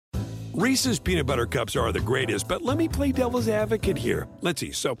Reese's peanut butter cups are the greatest, but let me play devil's advocate here. Let's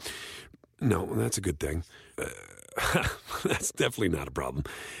see. So, no, that's a good thing. That's definitely not a problem.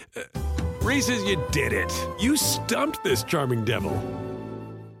 Reese's, you did it. You stumped this charming devil.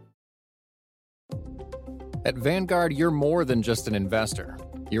 At Vanguard, you're more than just an investor.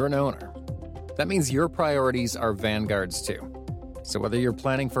 You're an owner. That means your priorities are Vanguard's too. So whether you're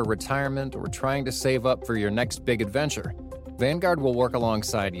planning for retirement or trying to save up for your next big adventure, Vanguard will work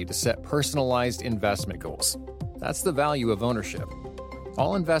alongside you to set personalized investment goals. That's the value of ownership.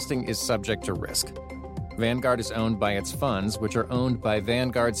 All investing is subject to risk. Vanguard is owned by its funds, which are owned by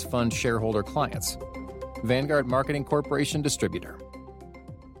Vanguard's fund shareholder clients. Vanguard Marketing Corporation Distributor.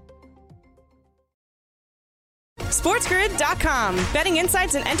 SportsGrid.com. Betting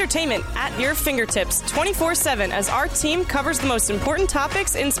insights and entertainment at your fingertips 24/7 as our team covers the most important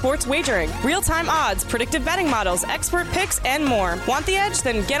topics in sports wagering. Real-time odds, predictive betting models, expert picks, and more. Want the edge?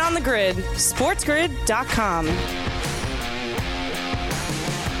 Then get on the grid. SportsGrid.com.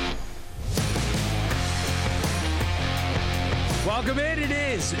 Welcome in. It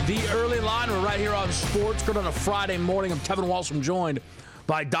is the early line. We're right here on Sports Grid on a Friday morning. I'm Kevin Walsham, joined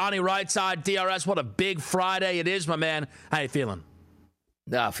by Donnie Rightside, DRS. What a big Friday it is, my man. How you feeling?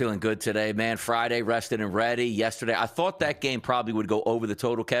 Feeling good today, man. Friday, rested and ready. Yesterday, I thought that game probably would go over the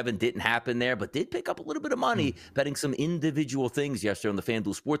total, Kevin. Didn't happen there, but did pick up a little bit of money betting some individual things yesterday on the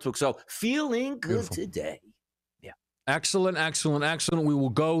FanDuel Sportsbook. So feeling good today. Excellent. We will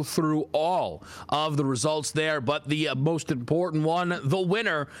go through all of the results there, but the most important one, the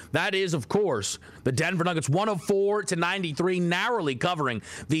winner, that is, of course, the Denver Nuggets, 104-93, narrowly covering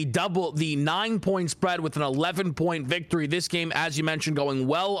the 9-point spread with an 11-point victory. This game, as you mentioned, going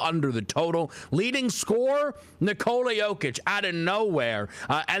well under the total. Leading scorer, Nikola Jokic, out of nowhere,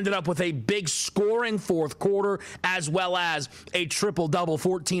 ended up with a big scoring fourth quarter, as well as a triple-double,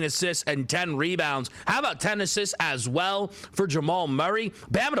 14 assists and 10 rebounds. How about 10 assists as well for Jamal Murray?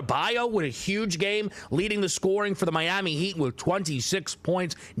 Bam Adebayo with a huge game, leading the scoring for the Miami Heat with 26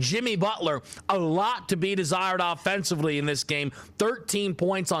 points. Jimmy Butler, a lot to be desired offensively in this game. 13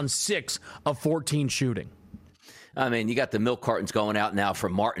 points on 6 of 14 shooting. I mean, you got the milk cartons going out now for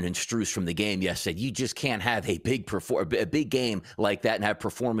Martin and Strus from the game yesterday. You just can't have a big game like that and have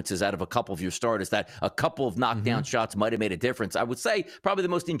performances out of a couple of your starters. That a couple of knockdown shots might have made a difference. I would say probably the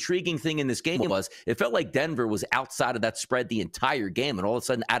most intriguing thing in this game was it felt like Denver was outside of that spread the entire game, and all of a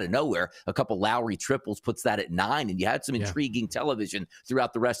sudden, out of nowhere, a couple Lowry triples puts that at 9, and you had some intriguing television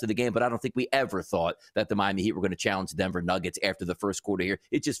throughout the rest of the game. But I don't think we ever thought that the Miami Heat were going to challenge the Denver Nuggets after the first quarter here.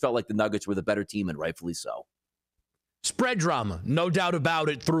 It just felt like the Nuggets were the better team, and rightfully so. Spread drama, no doubt about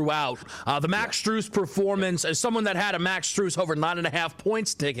it throughout. The Max Strus performance, as someone that had a Max Strus over 9.5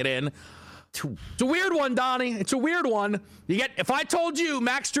 points ticket in, it's a weird one, Donnie. It's a weird one. If I told you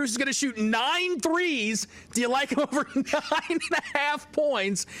Max Strus is going to shoot 9 threes, do you like him over 9.5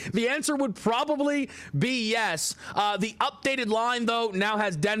 points? The answer would probably be yes. The updated line, though, now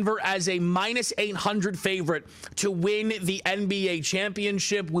has Denver as a minus 800 favorite to win the NBA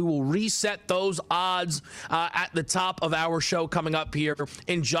championship. We will reset those odds at the top of our show coming up here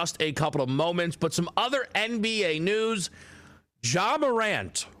in just a couple of moments. But some other NBA news. Ja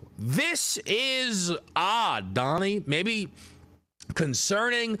Morant. This is odd, Donnie. Maybe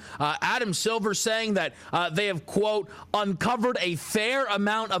concerning. Adam Silver saying that they have, quote, uncovered a fair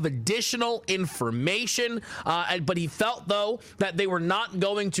amount of additional information, but he felt, though, that they were not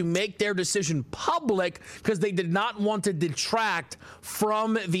going to make their decision public because they did not want to detract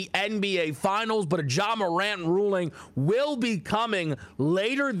from the NBA Finals. But a Ja Morant ruling will be coming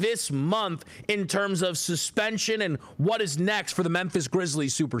later this month in terms of suspension and what is next for the Memphis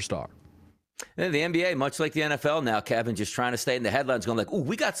Grizzlies superstar. And the NBA, much like the NFL now, Kevin, just trying to stay in the headlines, going like, ooh,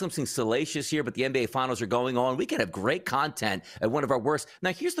 we got something salacious here, but the NBA Finals are going on. We can have great content at one of our worst.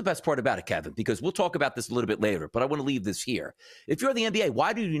 Now, here's the best part about it, Kevin, because we'll talk about this a little bit later, but I want to leave this here. If you're the NBA,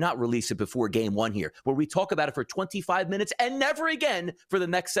 why do you not release it before Game 1 here, where we talk about it for 25 minutes and never again for the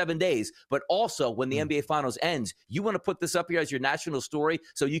next 7 days? But also, when the NBA Finals ends, you want to put this up here as your national story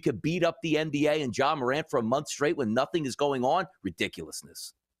so you could beat up the NBA and Ja Morant for a month straight when nothing is going on?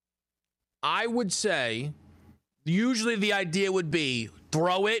 Ridiculousness. I would say usually the idea would be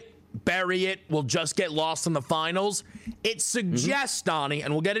throw it, bury it, we'll just get lost in the finals. It suggests, Donnie,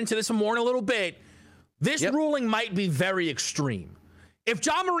 and we'll get into this more in a little bit, this ruling might be very extreme. If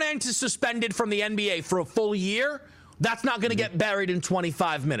Ja Morant is suspended from the NBA for a full year, That's not going to get buried in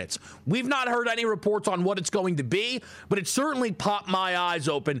 25 minutes. We've not heard any reports on what it's going to be, but it certainly popped my eyes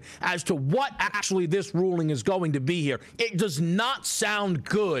open as to what actually this ruling is going to be here. It does not sound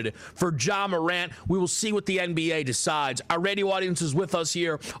good for Ja Morant. We will see what the NBA decides. Our radio audience is with us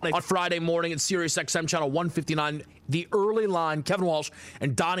here on Friday morning at Sirius XM channel 159. The early line, Kevin Walsh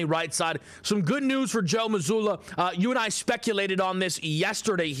and Donnie Rightside. Some good news for Joe Mazzulla. You and I speculated on this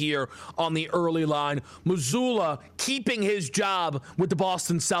yesterday here on the early line. Mazzulla keeping his job with the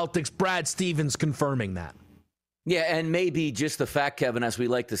Boston Celtics. Brad Stevens confirming that. Yeah, and maybe just the fact, Kevin, as we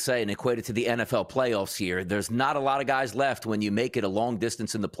like to say, and equate it to the NFL playoffs here, there's not a lot of guys left when you make it a long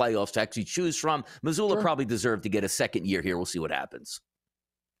distance in the playoffs to actually choose from. Mazzulla probably deserved to get a second year here. We'll see what happens.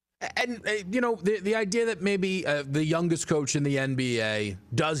 And, the idea that maybe the youngest coach in the NBA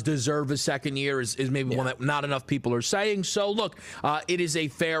does deserve a second year is maybe one that not enough people are saying. So, look, it is a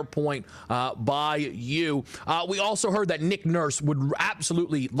fair point by you. We also heard that Nick Nurse would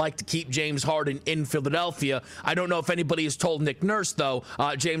absolutely like to keep James Harden in Philadelphia. I don't know if anybody has told Nick Nurse, though.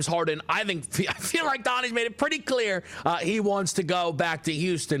 James Harden, I feel like Donnie's made it pretty clear he wants to go back to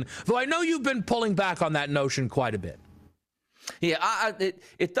Houston, though I know you've been pulling back on that notion quite a bit. Yeah,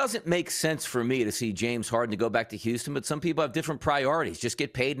 it doesn't make sense for me to see James Harden to go back to Houston, but some people have different priorities. Just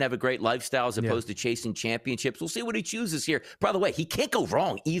get paid and have a great lifestyle as opposed to chasing championships. We'll see what he chooses here. By the way, he can't go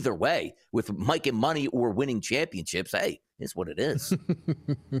wrong either way with making money or winning championships. Hey, it's what it is.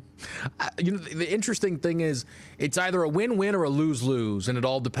 The interesting thing is it's either a win-win or a lose-lose, and it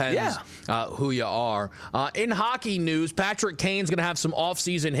all depends who you are. In hockey news, Patrick Kane's going to have some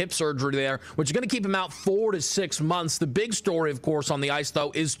off-season hip surgery there, which is going to keep him out 4 to 6 months. The big story, of course, on the ice,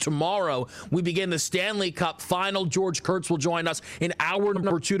 though, is tomorrow we begin the Stanley Cup final. George Kurtz will join us in hour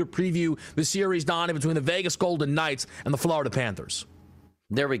number 2 to preview the series, Donnie, between the Vegas Golden Knights and the Florida Panthers.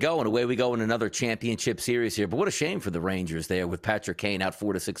 There we go, and away we go in another championship series here. But what a shame for the Rangers there with Patrick Kane out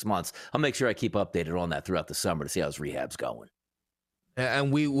 4 to 6 months. I'll make sure I keep updated on that throughout the summer to see how his rehab's going.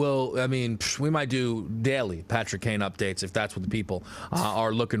 And we will, we might do daily Patrick Kane updates if that's what the people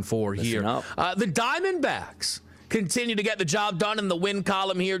are looking for here. The Diamondbacks continue to get the job done in the win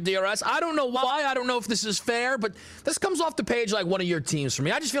column here, DRS. I don't know why. I don't know if this is fair, but this comes off the page like one of your teams for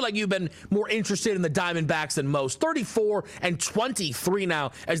me. I just feel like you've been more interested in the Diamondbacks than most. 34-23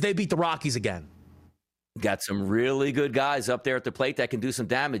 now as they beat the Rockies again. Got some really good guys up there at the plate that can do some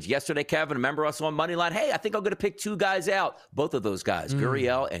damage. Yesterday, Kevin, remember us on Moneyline? Hey, I think I'm going to pick 2 guys out. Both of those guys,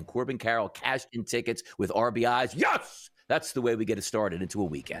 Gurriel and Corbin Carroll, cashed in tickets with RBIs. Yes! That's the way we get it started into a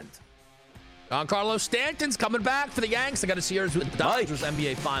weekend. Carlos Stanton's coming back for the Yanks. I got to see yours with the Dodgers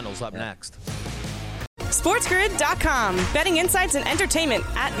NBA Finals up next. SportsGrid.com. Betting insights and entertainment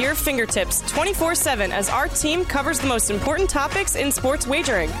at your fingertips 24/7 as our team covers the most important topics in sports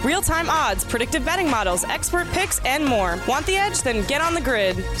wagering. Real-time odds, predictive betting models, expert picks, and more. Want the edge? Then get on the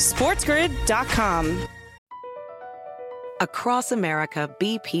grid. SportsGrid.com. Across America,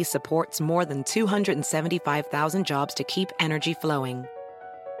 BP supports more than 275,000 jobs to keep energy flowing.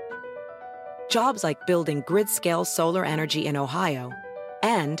 Jobs like building grid-scale solar energy in Ohio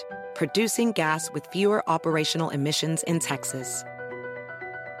and producing gas with fewer operational emissions in Texas.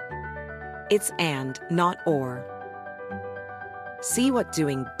 It's and, not or. See what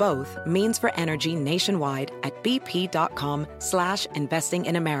doing both means for energy nationwide at bp.com/investing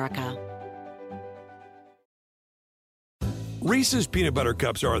in America. Reese's peanut butter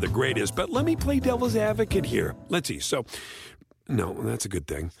cups are the greatest, but let me play devil's advocate here. Let's see. So, no, that's a good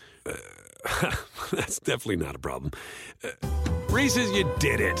thing. That's definitely not a problem. Reese's, you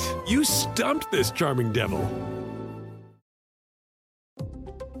did it. You stumped this charming devil.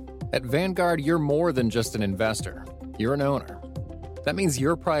 At Vanguard, you're more than just an investor. You're an owner. That means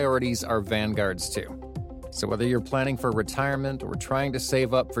your priorities are Vanguard's too. So whether you're planning for retirement or trying to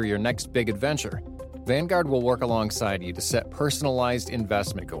save up for your next big adventure, Vanguard will work alongside you to set personalized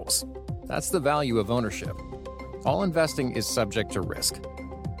investment goals. That's the value of ownership. All investing is subject to risk.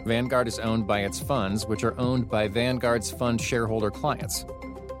 Vanguard is owned by its funds, which are owned by Vanguard's fund shareholder clients.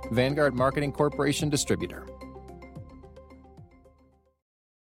 Vanguard Marketing Corporation Distributor.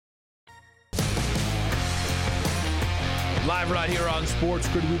 Live right here on Sports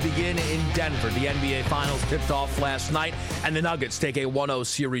Grid, we begin in Denver. The NBA Finals tipped off last night, and the Nuggets take a 1-0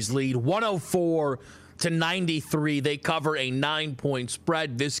 series lead, 104-93. They cover a 9-point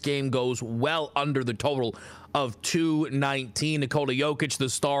spread. This game goes well under the total of 219. Nikola Jokic, the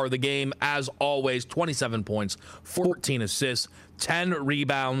star of the game, as always, 27 points, 14 assists, 10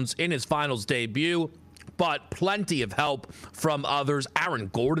 rebounds in his finals debut. but plenty of help from others.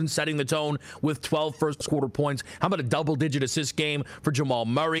 Aaron Gordon setting the tone with 12 first quarter points. How about a double-digit assist game for Jamal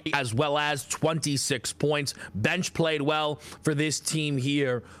Murray, as well as 26 points. Bench played well for this team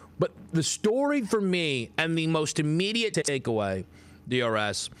here. But the story for me and the most immediate takeaway,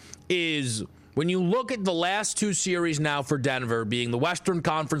 DRS, is when you look at the last two series now for Denver, being the Western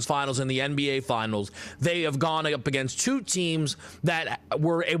Conference Finals and the NBA Finals, they have gone up against two teams that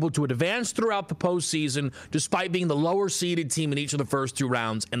were able to advance throughout the postseason despite being the lower-seeded team in each of the first two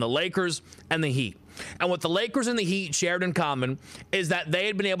rounds, and the Lakers and the Heat. And what the Lakers and the Heat shared in common is that they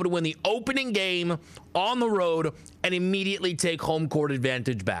had been able to win the opening game on the road and immediately take home court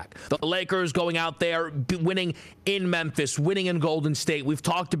advantage back. The Lakers going out there, winning in Memphis, winning in Golden State. We've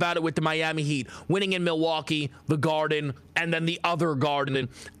talked about it with the Miami Heat, winning in Milwaukee, the Garden, and then the other Garden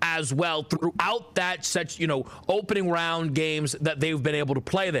as well throughout that opening round games that they've been able to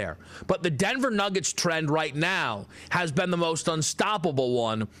play there. But the Denver Nuggets trend right now has been the most unstoppable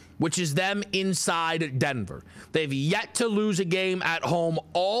one, which is them inside Denver. They've yet to lose a game at home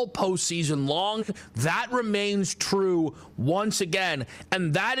all postseason long. That remains true once again.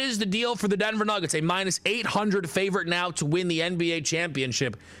 And that is the deal for the Denver Nuggets, a minus 800 favorite now to win the NBA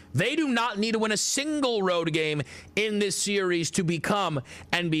championship. They do not need to win a single road game in this series to become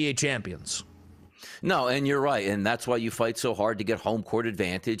NBA champions. No, and you're right, and that's why you fight so hard to get home court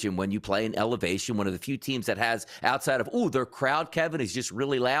advantage. And when you play in elevation, one of the few teams that has, outside of, their crowd, Kevin, is just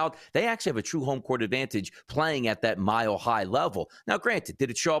really loud, they actually have a true home court advantage playing at that mile-high level. Now, granted,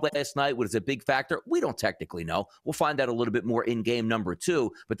 did it show up last night? Was it a big factor? We don't technically know. We'll find out a little bit more in game number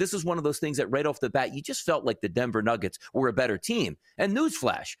 2, but this is one of those things that right off the bat, you just felt like the Denver Nuggets were a better team. And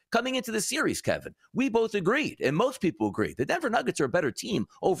newsflash, coming into the series, Kevin, we both agreed, and most people agree, the Denver Nuggets are a better team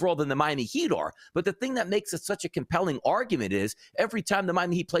overall than the Miami Heat are. But the thing that makes it such a compelling argument is every time the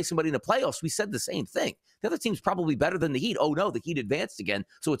Miami Heat play somebody in the playoffs, we said the same thing. The other team's probably better than the Heat. Oh, no, the Heat advanced again,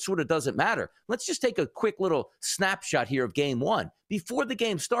 so it sort of doesn't matter. Let's just take a quick little snapshot here of game 1. Before the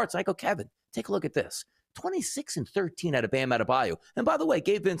game starts, I go, Kevin, take a look at this. 26-13 out of Bam Adebayo. And by the way,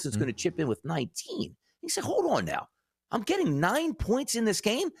 Gabe Vincent's going to chip in with 19. He said, hold on now. I'm getting 9 points in this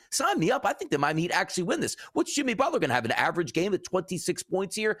game? Sign me up. I think the Miami Heat actually win this. What's Jimmy Butler going to have, an average game at 26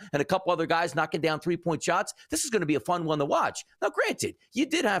 points here and a couple other guys knocking down 3-point shots? This is going to be a fun one to watch. Now, granted, you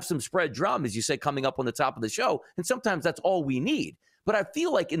did have some spread drama, as you say, coming up on the top of the show, and sometimes that's all we need. But I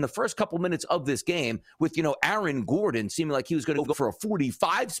feel like in the first couple minutes of this game, with, Aaron Gordon seeming like he was going to go for a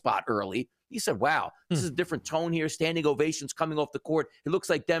 45 spot early, you said, wow, this is a different tone here. Standing ovations coming off the court. It looks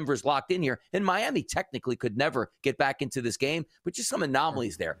like Denver's locked in here. And Miami technically could never get back into this game, but just some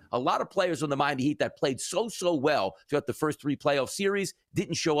anomalies there. A lot of players on the Miami Heat that played so well throughout the first 3 playoff series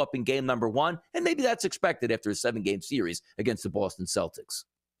didn't show up in game number 1. And maybe that's expected after a 7-game series against the Boston Celtics.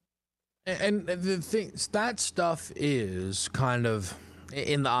 And the thing, that stuff is kind of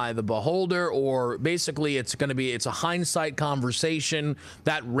in the eye of the beholder, or basically it's a hindsight conversation,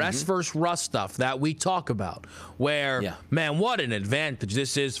 that rest versus rust stuff that we talk about, where, man, what an advantage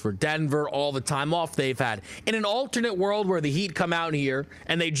this is for Denver, all the time off they've had. In an alternate world where the Heat come out here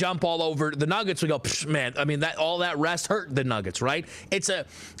and they jump all over the Nuggets, we go, man, I mean, that all that rest hurt the Nuggets, right? It's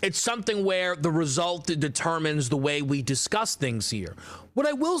something where the result determines the way we discuss things here. What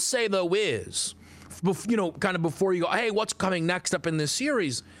I will say, though, is, kind of before you go, hey, what's coming next up in this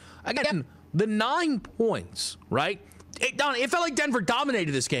series? Again, the 9 points, right? It felt like Denver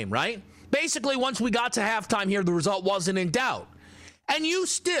dominated this game, right? Basically, once we got to halftime here, the result wasn't in doubt. And you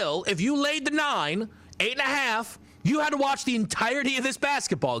still, if you laid the 9, 8.5, you had to watch the entirety of this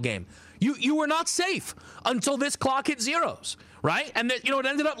basketball game. You were not safe until this clock hit zeros, right? And it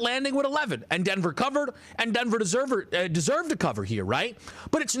ended up landing with 11, and Denver covered, and Denver deserved to cover here, right?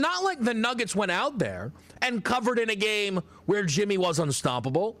 But it's not like the Nuggets went out there and covered in a game where Jimmy was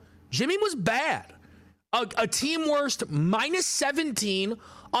unstoppable. Jimmy was bad. A team worst minus 17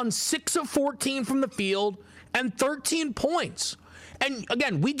 on 6 of 14 from the field and 13 points. And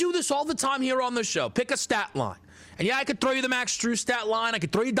again, we do this all the time here on the show. Pick a stat line. And I could throw you the Max Strus stat line. I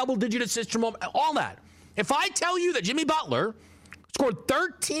could throw you double-digit assist from all that. If I tell you that Jimmy Butler scored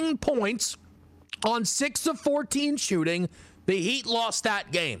 13 points on 6 of 14 shooting, the Heat lost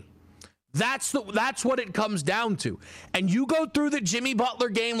that game. That's what it comes down to. And you go through the Jimmy Butler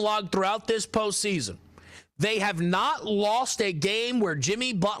game log throughout this postseason. They have not lost a game where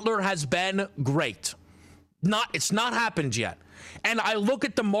Jimmy Butler has been great. It's not happened yet. And I look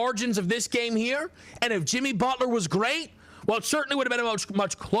at the margins of this game here, and if Jimmy Butler was great, Well, it certainly would have been a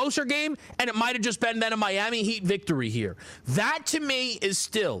much closer game, and it might have just been then a Miami Heat victory here. That, to me, is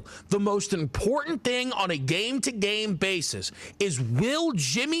still the most important thing on a game-to-game basis, is will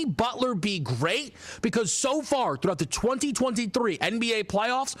Jimmy Butler be great? Because so far, throughout the 2023 NBA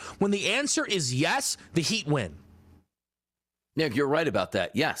playoffs, when the answer is yes, the Heat win. Nick, you're right about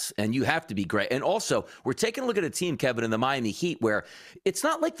that. Yes, and you have to be great. And also, we're taking a look at a team, Kevin, in the Miami Heat, where it's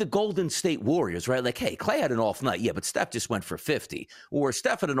not like the Golden State Warriors, right? Like, hey, Klay had an off night. Yeah, but Steph just went for 50. Or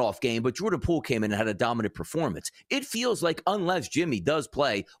Steph had an off game, but Jordan Poole came in and had a dominant performance. It feels like unless Jimmy does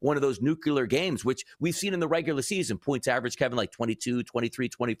play one of those nuclear games, which we've seen in the regular season, points average, Kevin, like 22, 23,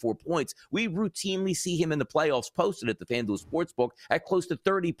 24 points, we routinely see him in the playoffs posted at the FanDuel Sportsbook at close to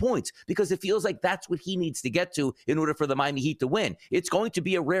 30 points because it feels like that's what he needs to get to in order for the Miami Heat to win. It's going to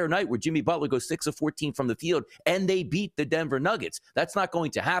be a rare night where Jimmy Butler goes 6 of 14 from the field and they beat the Denver Nuggets. That's not going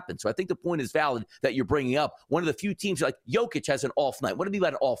to happen. So I think the point is valid that you're bringing up. One of the few teams, like Jokic has an off night. What do you mean by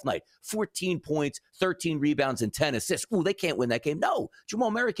an off night? 14 points, 13 rebounds, and 10 assists. Ooh, they can't win that game. No, Jamal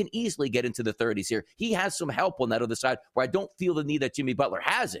Murray can easily get into the 30s here. He has some help on that other side where I don't feel the need that Jimmy Butler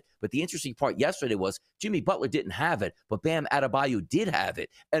has it. But the interesting part yesterday was Jimmy Butler didn't have it, but Bam Adebayo did have it.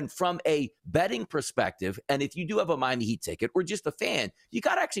 And from a betting perspective, and if you do have a Miami Heat ticket or just a fan, you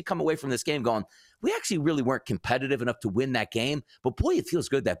got to actually come away from this game going, we actually really weren't competitive enough to win that game. But boy, it feels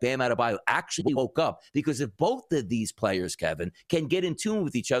good that Bam Adebayo actually woke up, because if both of these players, Kevin, can get in tune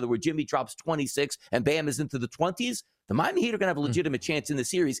with each other where Jimmy drops 26 and Bam is into the 20s, the Miami Heat are going to have a legitimate chance in the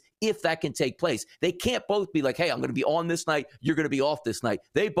series if that can take place. They can't both be like, hey, I'm going to be on this night, you're going to be off this night.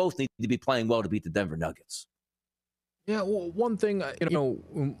 They both need to be playing well to beat the Denver Nuggets. Yeah, well, one thing,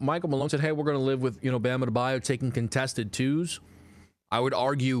 Michael Malone said, hey, we're going to live with, Bam Adebayo taking contested twos. I would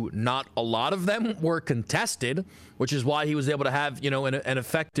argue not a lot of them were contested, which is why he was able to have, an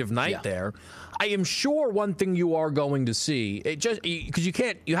effective night there. I am sure one thing you are going to see, it just because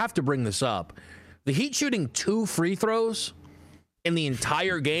you have to bring this up. The Heat shooting 2 free throws in the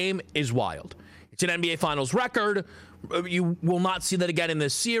entire game is wild. It's an NBA Finals record. You will not see that again in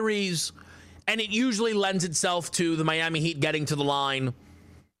this series. And it usually lends itself to the Miami Heat getting to the line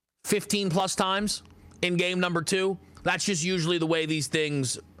 15 plus times in game number 2. That's just usually the way these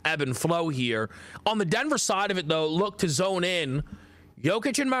things ebb and flow here. On the Denver side of it, though, look to zone in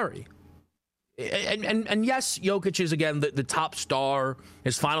Jokic and Murray. And yes, Jokic is, again, the top star.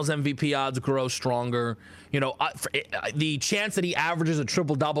 His finals MVP odds grow stronger. The chance that he averages a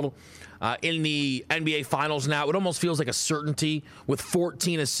triple-double in the NBA Finals now, it almost feels like a certainty with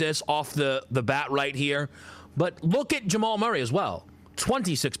 14 assists off the bat right here. But look at Jamal Murray as well.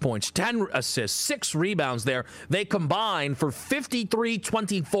 26 points, 10 assists, 6 rebounds there. They combine for 53,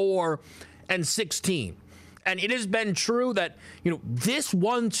 24, and 16. And it has been true that, this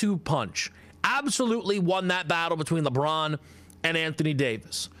 1-2 punch absolutely won that battle between LeBron and Anthony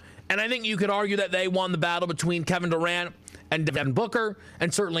Davis. And I think you could argue that they won the battle between Kevin Durant and Devin Booker,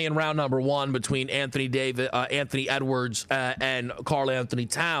 and certainly in round number 1 between Anthony Edwards and Karl Anthony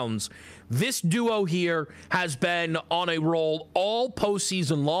Towns. This duo here has been on a roll all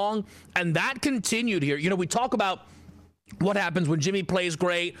postseason long, and that continued here. We talk about what happens when Jimmy plays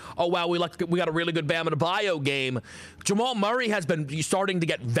great. Oh, wow, we got a really good Bam Adebayo game. Jamal Murray has been starting to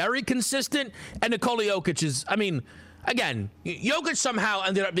get very consistent, and Nikola Jokic is, again, Jokic somehow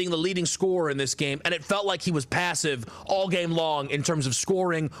ended up being the leading scorer in this game, and it felt like he was passive all game long in terms of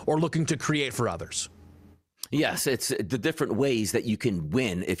scoring or looking to create for others. Yes, it's the different ways that you can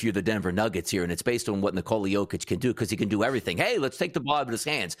win if you're the Denver Nuggets here, and it's based on what Nikola Jokic can do, because he can do everything. Hey, let's take the ball out of his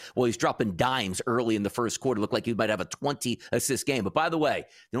hands. Well, he's dropping dimes early in the first quarter. Looked like he might have a 20-assist game. But by the way,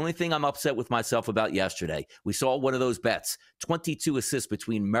 the only thing I'm upset with myself about yesterday, we saw one of those bets, 22 assists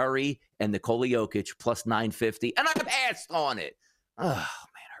between Murray and Nikola Jokic, plus 950, and I passed on it. Oh, man,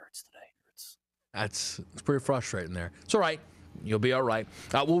 it hurts today. It hurts. It's pretty frustrating there. It's all right. You'll be all right.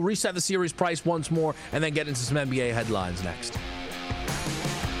 We'll reset the series price once more and then get into some NBA headlines next.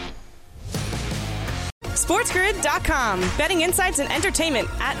 SportsGrid.com. Betting insights and entertainment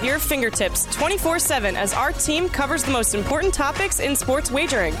at your fingertips 24/7 as our team covers the most important topics in sports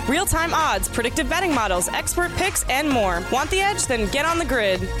wagering. Real-time odds, predictive betting models, expert picks, and more. Want the edge? Then get on the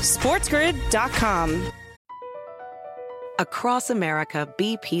grid. SportsGrid.com. Across America,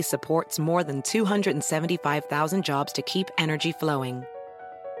 BP supports more than 275,000 jobs to keep energy flowing.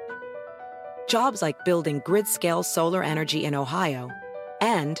 Jobs like building grid-scale solar energy in Ohio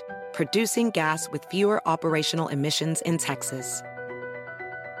and producing gas with fewer operational emissions in Texas.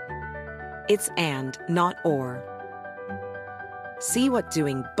 It's and, not or. See what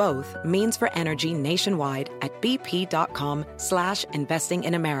doing both means for energy nationwide at bp.com/investing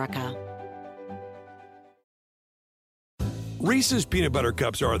in America. Reese's peanut butter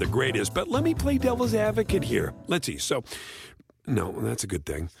cups are the greatest, but let me play devil's advocate here. Let's see. So, no, that's a good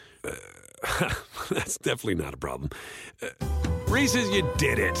thing. That's definitely not a problem. Reese's, you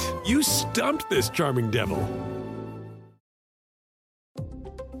did it. You stumped this charming devil.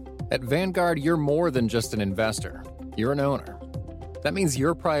 At Vanguard, you're more than just an investor. You're an owner. That means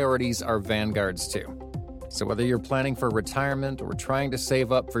your priorities are Vanguard's too. So whether you're planning for retirement or trying to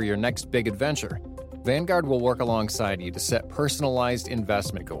save up for your next big adventure, Vanguard will work alongside you to set personalized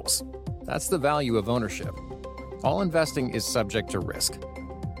investment goals. That's the value of ownership. All investing is subject to risk.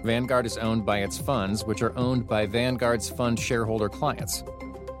 Vanguard is owned by its funds, which are owned by Vanguard's fund shareholder clients.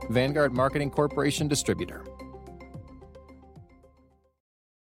 Vanguard Marketing Corporation Distributor.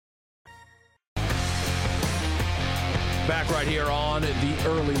 Back right here on the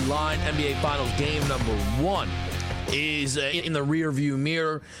early line. NBA Finals game number 1 is in the rearview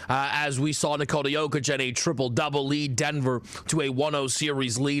mirror as we saw Nikola Jokic at a triple-double lead Denver to a 1-0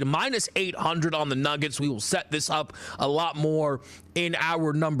 series lead. Minus 800 on the Nuggets. We will set this up a lot more in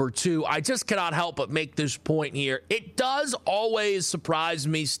hour number 2. I just cannot help but make this point here. It does always surprise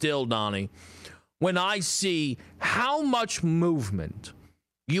me still, Donnie, when I see how much movement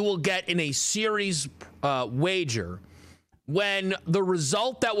you will get in a series wager when the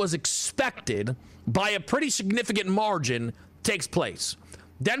result that was expected by a pretty significant margin takes place.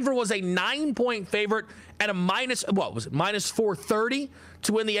 Denver was a 9-point favorite at a minus 430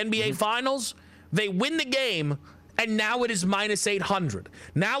 to win the NBA Finals. They win the game, and now it is minus 800.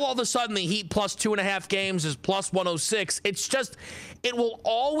 Now all of a sudden the Heat plus 2.5 games is plus 106. It's just, it will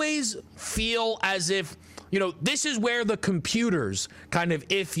always feel as if, this is where the computers kind of,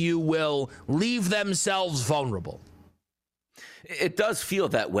 if you will, leave themselves vulnerable. It does feel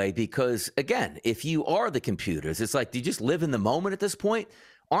that way because, again, if you are the computers, it's like, do you just live in the moment at this point?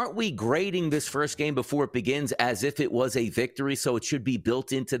 Aren't we grading this first game before it begins as if it was a victory? So it should be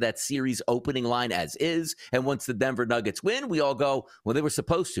built into that series opening line as is. And once the Denver Nuggets win, we all go, well, they were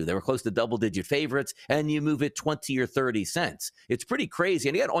supposed to. They were close to double-digit favorites, and you move it 20 or 30 cents. It's pretty crazy.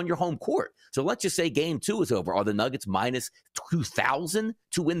 And again, on your home court. So let's just say game 2 is over. Are the Nuggets minus 2,000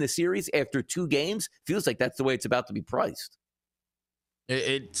 to win the series after 2 games? Feels like that's the way it's about to be priced.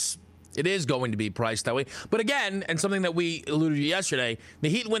 It is going to be priced that way. But again, and something that we alluded to yesterday, the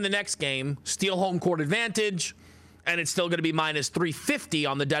Heat win the next game, steal home court advantage, and it's still going to be minus 350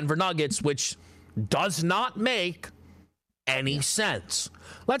 on the Denver Nuggets, which does not make any sense.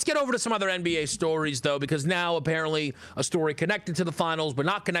 Let's get over to some other NBA stories, though, because now apparently a story connected to the finals, but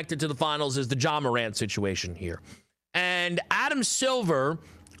not connected to the finals, is the Ja Morant situation here. And Adam Silver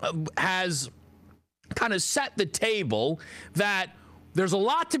has kind of set the table that there's a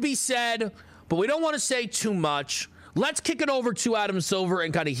lot to be said, but we don't want to say too much. Let's kick it over to Adam Silver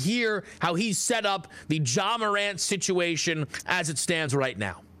and kind of hear how he's set up the Ja Morant situation as it stands right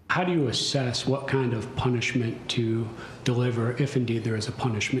now. How do you assess what kind of punishment to deliver, if indeed there is a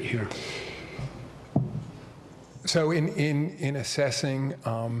punishment here? So in assessing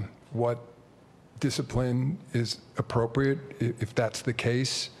what discipline is appropriate, if that's the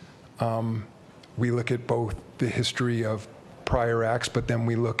case, we look at both the history of prior acts, but then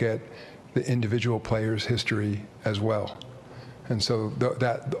we look at the individual player's history as well. And so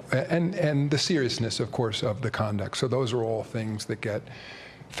and the seriousness, of course, of the conduct. So those are all things that get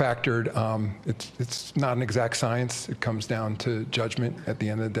factored. It's not an exact science. It comes down to judgment at the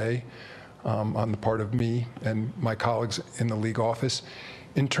end of the day on the part of me and my colleagues in the league office.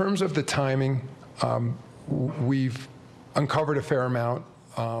 In terms of the timing, we've uncovered a fair amount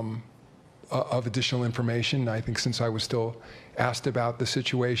of additional information. I think since I was still asked about the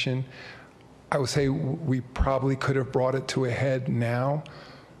situation, I would say we probably could have brought it to a head now,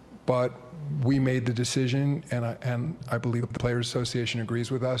 but we made the decision, and I believe the Players Association agrees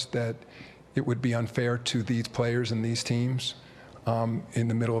with us, that it would be unfair to these players and these teams in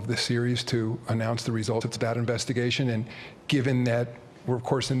the middle of this series to announce the results of that investigation. And given that we're, of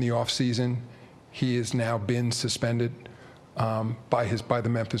course, in the off season, he has now been suspended by the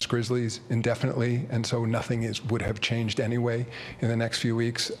Memphis Grizzlies indefinitely, and so nothing would have changed anyway in the next few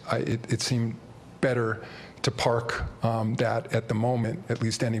weeks. It seemed better to park that at the moment, at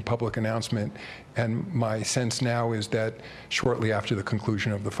least any public announcement. And my sense now is that shortly after the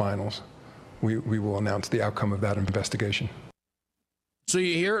conclusion of the finals, we will announce the outcome of that investigation. So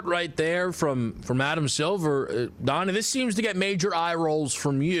you hear it right there from Adam Silver. Donnie, this seems to get major eye rolls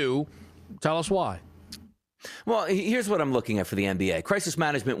from you. Tell us why. Well, here's what I'm looking at for the NBA. Crisis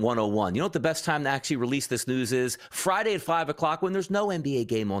Management 101. You know what the best time to actually release this news is? Friday at 5 o'clock when there's no NBA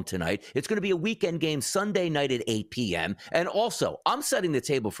game on tonight. It's going to be a weekend game Sunday night at 8 p.m. And also, I'm setting the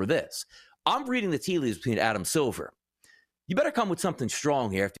table for this. I'm reading the tea leaves between Adam Silver. you better come with something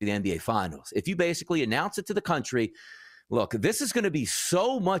strong here after the NBA Finals. If you basically announce it to the country, look, this is going to be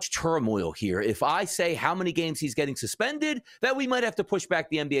so much turmoil here. If I say how many games he's getting suspended, that we might have to push back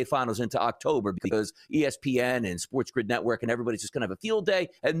the NBA Finals into October because ESPN and Sports Grid Network and everybody's just going to have a field day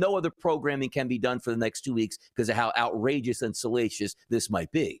and no other programming can be done for the next 2 weeks because of how outrageous and salacious this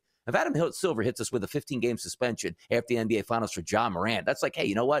might be. If Adam Silver hits us with a 15-game suspension after the NBA Finals for Ja Morant, that's like, hey,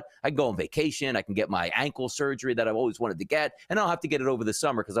 you know what? I can go on vacation. I can get my ankle surgery that I've always wanted to get, and I don't have to get it over the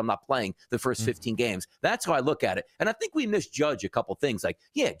summer because I'm not playing the first 15 games. That's how I look at it. And I think we misjudge a couple things. Like,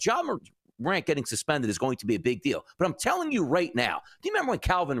 yeah, Ja Morant getting suspended is going to be a big deal. But I'm telling you right now, do you remember when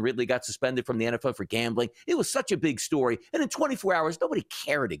Calvin Ridley got suspended from the NFL for gambling? It was such a big story. And in 24 hours, nobody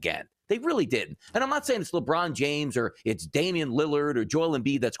cared again. They really didn't. And I'm not saying it's LeBron James or it's Damian Lillard or Joel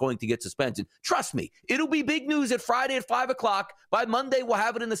Embiid that's going to get suspended. Trust me, it'll be big news at Friday at 5 o'clock. By Monday, we'll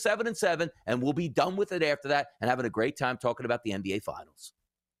have it in the 7 and 7, and we'll be done with it after that and having a great time talking about the NBA Finals.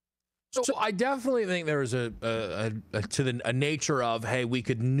 So I definitely think there's a nature of, hey, we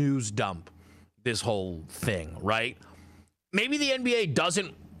could news dump this whole thing, right? Maybe the NBA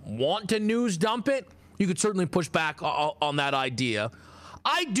doesn't want to news dump it. You could certainly push back on that idea.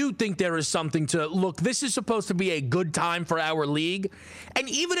 I do think there is something to, look, this is supposed to be a good time for our league. And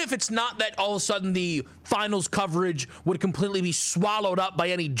even if it's not that all of a sudden the finals coverage would completely be swallowed up by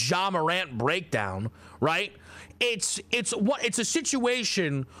any Ja Morant breakdown, right? It's a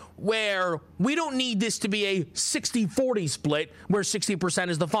situation where we don't need this to be a 60-40 split where 60%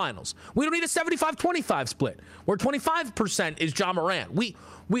 is the finals. We don't need a 75-25 split where 25% is Ja Morant. We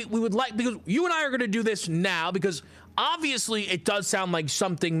would like, because you and I are going to do this now because obviously it does sound like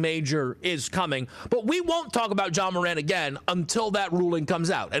something major is coming, but we won't talk about Ja Morant again until that ruling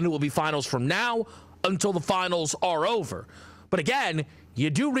comes out, and it will be finals from now until the finals are over. But again, you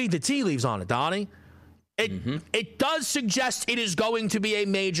do read the tea leaves on it, Donnie. It does suggest it is going to be a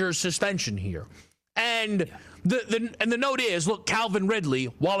major suspension here. And the note is, look, Calvin Ridley,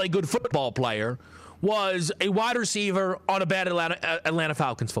 while a good football player, was a wide receiver on a bad Atlanta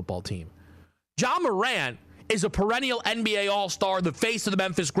Falcons football team. Ja Morant is a perennial NBA All-Star, the face of the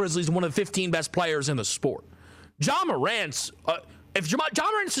Memphis Grizzlies, and one of the 15 best players in the sport. Ja Morant's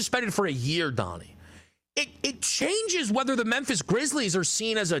suspended for a year, Donnie, it changes whether the Memphis Grizzlies are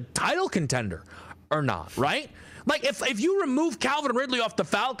seen as a title contender or not, right? Like, if you remove Calvin Ridley off the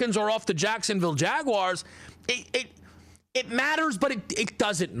Falcons or off the Jacksonville Jaguars, it matters, but it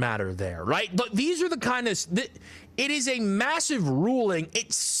doesn't matter there, right? But these are the kind of... It is a massive ruling,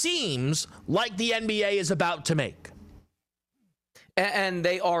 it seems like the NBA is about to make. And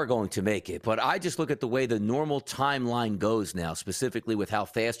they are going to make it. But I just look at the way the normal timeline goes now, specifically with how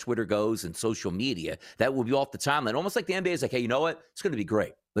fast Twitter goes and social media. That will be off the timeline. Almost like the NBA is like, hey, you know what? It's going to be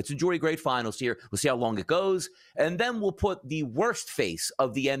great. Let's enjoy a great finals here. We'll see how long it goes. And then we'll put the worst face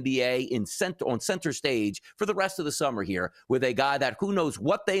of the NBA on center stage for the rest of the summer here with a guy that who knows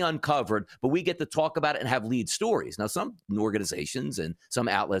what they uncovered, but we get to talk about it and have lead stories. Now, some organizations and some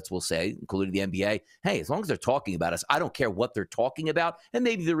outlets will say, including the NBA, hey, as long as they're talking about us, I don't care what they're talking about. And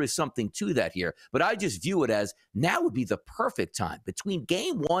maybe there is something to that here. But I just view it as now would be the perfect time between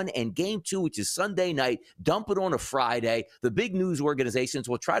game 1 and game 2, which is Sunday night. Dump it on a Friday. The big news organizations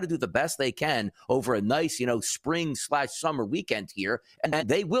will try to do the best they can over a nice, spring/summer weekend here. And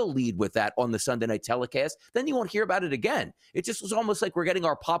they will lead with that on the Sunday night telecast. Then you won't hear about it again. It just was almost like we're getting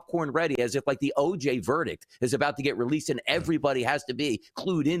our popcorn ready as if like the OJ verdict is about to get released and everybody has to be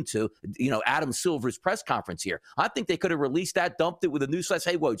clued into, Adam Silver's press conference here. I think they could have released that, dumped it with a newsflash.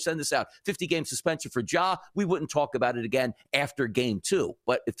 Hey, Woj, send this out. 50-game suspension for Ja. We wouldn't talk about it again after game 2.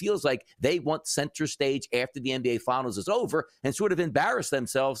 But it feels like they want center stage after the NBA Finals is over and sort of embarrass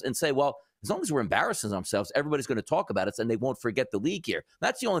themselves and say, well, as long as we're embarrassing ourselves, everybody's going to talk about us and they won't forget the league here.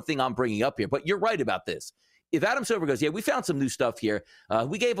 That's the only thing I'm bringing up here. But you're right about this. If Adam Silver goes, yeah, we found some new stuff here.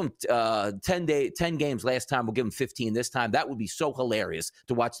 We gave him 10 games last time. We'll give him 15 this time. That would be so hilarious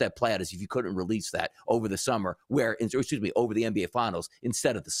to watch that play out as if you couldn't release that over the summer, over the NBA Finals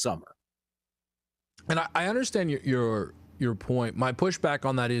instead of the summer. And I understand your point. My pushback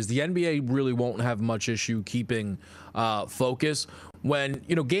on that is the NBA really won't have much issue keeping focus when,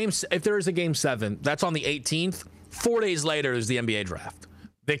 if there is a game 7, that's on the 18th. 4 days later is the NBA draft.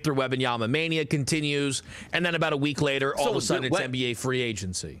 Victor Wembanyama mania continues, and then about a week later, all of a sudden it's NBA free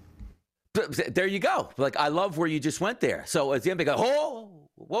agency. There you go. Like, I love where you just went there. So as the NBA goes,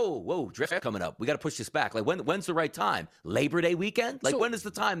 whoa, draft coming up. We got to push this back. Like, when's the right time? Labor Day weekend? Like, when is the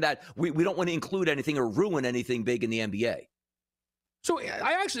time that we don't want to include anything or ruin anything big in the NBA? So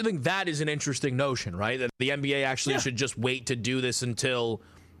I actually think that is an interesting notion, right? That the NBA actually should just wait to do this until,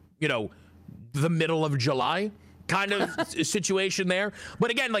 the middle of July. kind of situation there.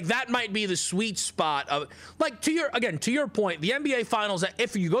 But again, like that might be the sweet spot of, like, to your point, the NBA Finals,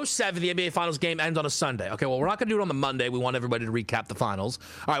 if you go 7, the NBA Finals game ends on a Sunday. Okay, well, we're not going to do it on the Monday. We want everybody to recap the finals.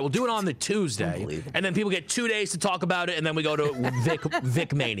 All right, we'll do it on the Tuesday. And then people get 2 days to talk about it, and then we go to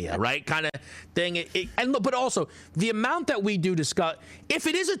Vic Mania, right? Kind of thing. But also, the amount that we do discuss, if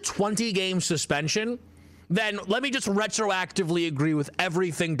it is a 20-game suspension, then let me just retroactively agree with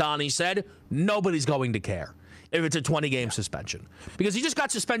everything Donnie said. Nobody's going to care if it's a 20-game suspension, because he just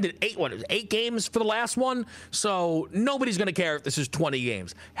got suspended 8 games for the last one. So nobody's going to care if this is 20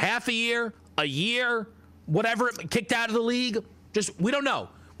 games, half a year, whatever, kicked out of the league. Just, we don't know.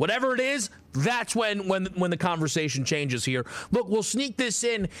 Whatever it is, that's when the conversation changes here. Look, we'll sneak this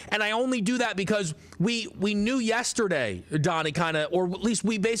in, and I only do that because we knew yesterday, Donnie, or at least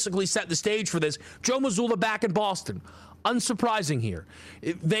we basically set the stage for this. Joe Mazzulla back in Boston. Unsurprising here.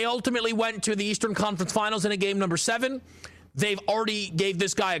 They ultimately went to the Eastern Conference Finals in a game number 7. They've already gave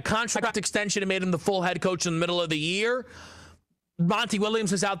this guy a contract extension and made him the full head coach in the middle of the year. Monty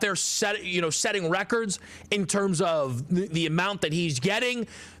Williams is out there setting records in terms of the amount that he's getting.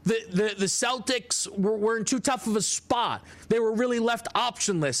 The Celtics were in too tough of a spot. They were really left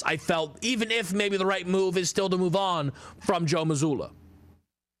optionless, I felt, even if maybe the right move is still to move on from Joe Mazzulla.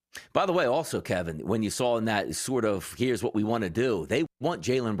 By the way, also, Kevin, when you saw in that sort of, here's what we want to do, they want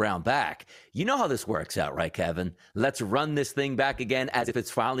Jaylen Brown back. You know how this works out, right, Kevin? Let's run this thing back again as if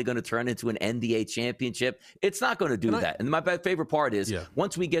it's finally going to turn into an NBA championship. It's not going to do that. And my favorite part is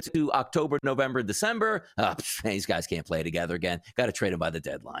once we get to October, November, December, these guys can't play together again. Got to trade them by the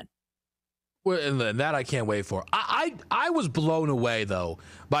deadline. Well, and that I can't wait for. I was blown away, though,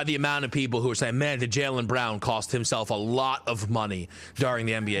 by the amount of people who are saying, man, did Jaylen Brown cost himself a lot of money during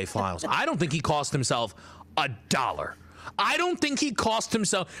the NBA Finals? I don't think he cost himself $1. I don't think he cost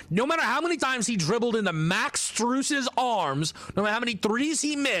himself, no matter how many times he dribbled into Max Strus's arms, no matter how many threes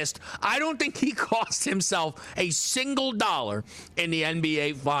he missed, I don't think he cost himself a single dollar in the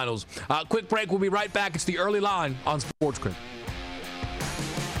NBA Finals. Quick break. We'll be right back. It's the Early Line on Sports Grid.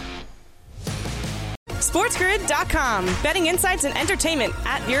 SportsGrid.com. Betting insights and entertainment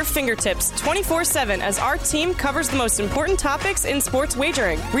at your fingertips 24/7 as our team covers the most important topics in sports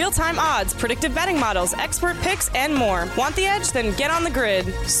wagering. Real-time odds, predictive betting models, expert picks, and more. Want the edge? Then get on the grid.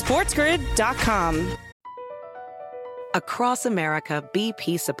 SportsGrid.com. Across America,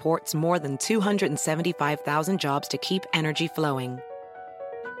 BP supports more than 275,000 jobs to keep energy flowing.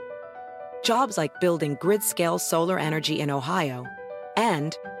 Jobs like building grid-scale solar energy in Ohio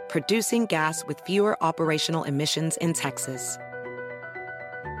and producing gas with fewer operational emissions in Texas.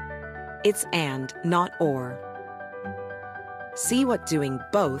 It's and, not or. See what doing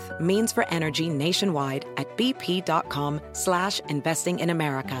both means for energy nationwide at bp.com/investing in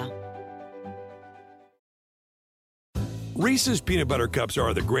America. Reese's peanut butter cups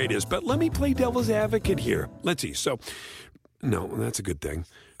are the greatest, but let me play devil's advocate here. Let's see. So, no, that's a good thing.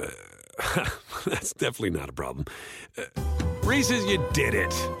 That's definitely not a problem. Reese's, you did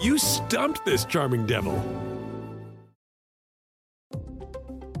it. You stumped this charming devil.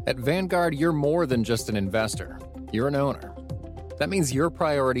 At Vanguard, you're more than just an investor. You're an owner. That means your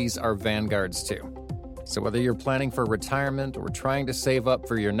priorities are Vanguard's too. So whether you're planning for retirement or trying to save up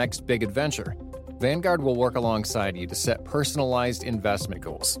for your next big adventure, Vanguard will work alongside you to set personalized investment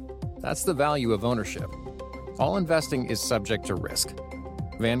goals. That's the value of ownership. All investing is subject to risk.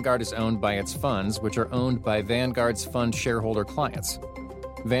 Vanguard is owned by its funds, which are owned by Vanguard's fund shareholder clients.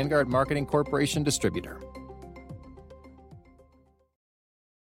 Vanguard Marketing Corporation Distributor.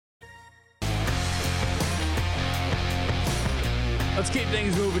 Let's keep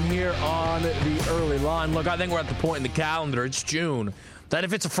things moving here on the Early Line. Look, I think we're at the point in the calendar, it's June, that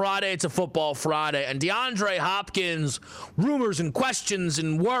if it's a Friday, it's a football Friday. And DeAndre Hopkins' rumors and questions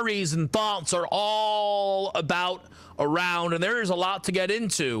and worries and thoughts are all about around, and there is a lot to get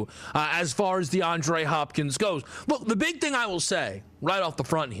into as far as DeAndre Hopkins goes. Look, the big thing I will say right off the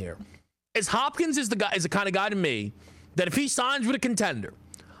front here is Hopkins is the kind of guy to me that if he signs with a contender,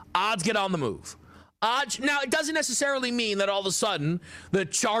 odds get on the move. Now, it doesn't necessarily mean that all of a sudden the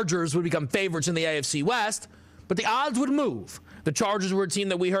Chargers would become favorites in the AFC West, but the odds would move. The Chargers were a team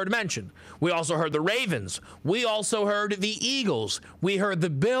that we heard mentioned. We also heard the Ravens. We also heard the Eagles. We heard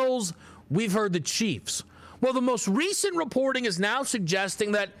the Bills. We've heard the Chiefs. Well, the most recent reporting is now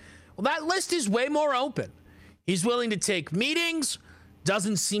suggesting that, that list is way more open. He's willing to take meetings,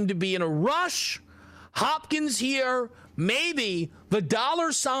 doesn't seem to be in a rush. Hopkins here, maybe the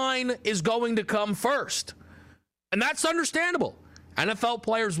dollar sign is going to come first. And that's understandable. NFL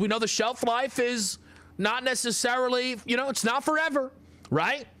players, we know the shelf life is not necessarily, it's not forever,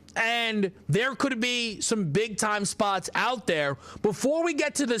 right? And there could be some big-time spots out there. Before we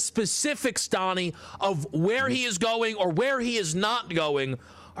get to the specifics, Donnie, of where he is going or where he is not going,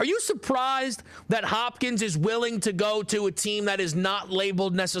 are you surprised that Hopkins is willing to go to a team that is not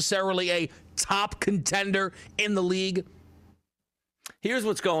labeled necessarily a top contender in the league? Here's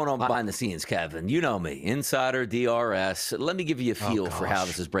what's going on behind the scenes, Kevin. You know me, insider, DRS. Let me give you a feel for how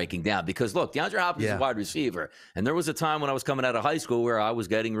this is breaking down. Because, look, DeAndre Hopkins is a wide receiver. And there was a time when I was coming out of high school where I was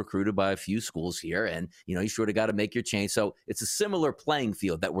getting recruited by a few schools here. And, you sort of got to make your change. So it's a similar playing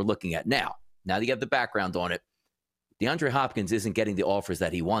field that we're looking at now. Now that you have the background on it, DeAndre Hopkins isn't getting the offers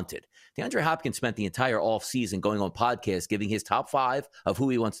that he wanted. DeAndre Hopkins spent the entire offseason going on podcasts, giving his top 5 of who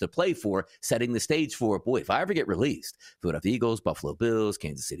he wants to play for, setting the stage for, boy, if I ever get released, Philadelphia Eagles, Buffalo Bills,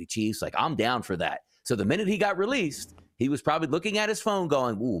 Kansas City Chiefs, I'm down for that. So the minute he got released, he was probably looking at his phone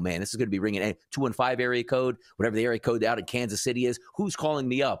going, ooh, man, this is going to be ringing a 215 area code, whatever the area code out in Kansas City is. Who's calling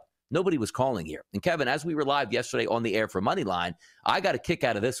me up? Nobody was calling here. And Kevin, as we were live yesterday on the air for Moneyline, I got a kick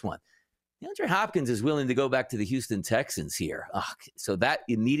out of this one. DeAndre Hopkins is willing to go back to the Houston Texans here. So that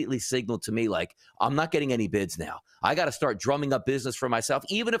immediately signaled to me, I'm not getting any bids now. I got to start drumming up business for myself,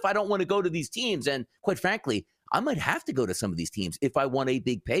 even if I don't want to go to these teams. And quite frankly, I might have to go to some of these teams if I want a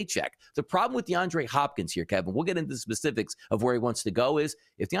big paycheck. The problem with DeAndre Hopkins here, Kevin, we'll get into the specifics of where he wants to go, is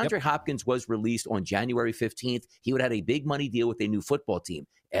if DeAndre Hopkins was released on January 15th, he would have had a big money deal with a new football team.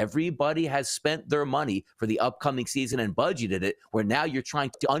 Everybody has spent their money for the upcoming season and budgeted it, where now you're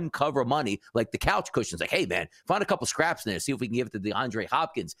trying to uncover money like the couch cushions. Hey, man, find a couple scraps in there, see if we can give it to DeAndre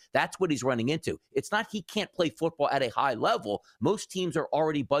Hopkins. That's what he's running into. It's not he can't play football at a high level. Most teams are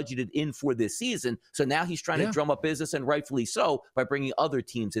already budgeted in for this season, so now he's trying to drum up business, and rightfully so, by bringing other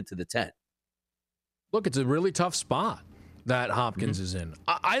teams into the tent. Look, it's a really tough spot that Hopkins is in.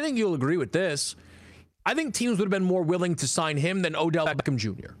 I think you'll agree with this. I think teams would have been more willing to sign him than Odell Beckham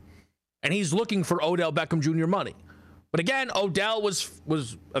Jr. And he's looking for Odell Beckham Jr. money. But again, Odell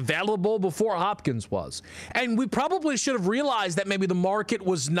was available before Hopkins was. And we probably should have realized that maybe the market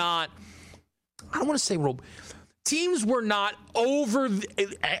was not, I don't want to say, teams were not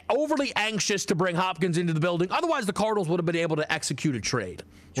overly anxious to bring Hopkins into the building. Otherwise, the Cardinals would have been able to execute a trade,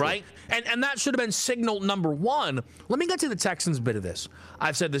 right? And that should have been signal number one. Let me get to the Texans bit of this.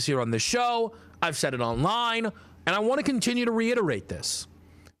 I've said this here on the show. I've said it online, and I want to continue to reiterate this.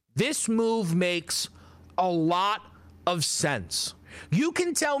 This move makes a lot of sense. You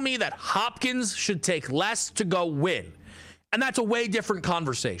can tell me that Hopkins should take less to go win, and that's a way different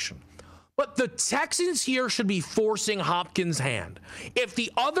conversation. But the Texans here should be forcing Hopkins' hand. If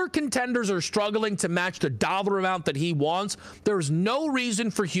the other contenders are struggling to match the dollar amount that he wants, there's no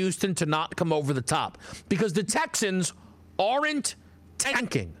reason for Houston to not come over the top, because the Texans aren't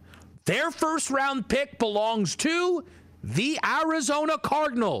tanking. Their first-round pick belongs to the Arizona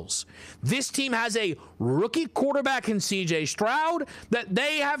Cardinals. This team has a rookie quarterback in C.J. Stroud that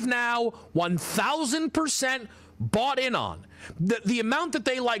they have now 1,000% bought in on. The amount that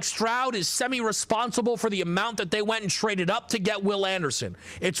they like Stroud is semi-responsible for the amount that they went and traded up to get Will Anderson.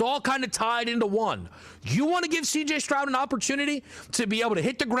 It's all kind of tied into one. You want to give C.J. Stroud an opportunity to be able to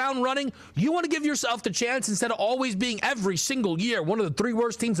hit the ground running? You want to give yourself the chance, instead of always being every single year one of the 3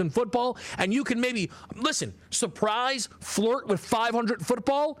 worst teams in football, and you can maybe, surprise, flirt with 500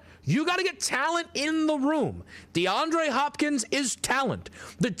 football? You got to get talent in the room. DeAndre Hopkins is talent.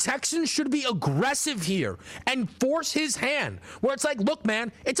 The Texans should be aggressive here and force his hand, where it's like, look,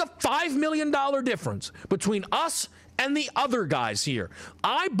 man, it's a $5 million difference between us and the other guys here.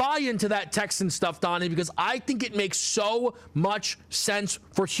 I buy into that Texan stuff, Donnie, because I think it makes so much sense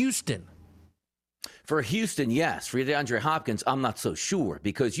for Houston. For Houston, yes. For DeAndre Hopkins, I'm not so sure,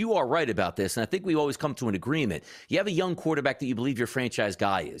 because you are right about this, and I think we always come to an agreement. You have a young quarterback that you believe your franchise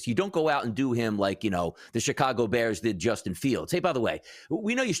guy is. You don't go out and do him like, the Chicago Bears did Justin Fields. Hey, by the way,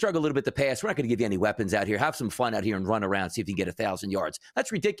 we know you struggle a little bit to pass. We're not going to give you any weapons out here. Have some fun out here and run around, see if you can get 1,000 yards.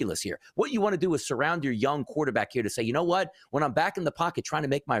 That's ridiculous here. What you want to do is surround your young quarterback here to say, you know what? When I'm back in the pocket trying to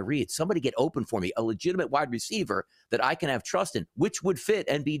make my read, somebody get open for me, a legitimate wide receiver that I can have trust in, which would fit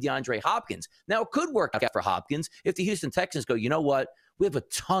and be DeAndre Hopkins. Now, it could work out for Hopkins if the Houston Texans go, you know what? We have a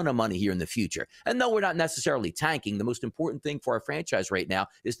ton of money here in the future. And no, we're not necessarily tanking. The most important thing for our franchise right now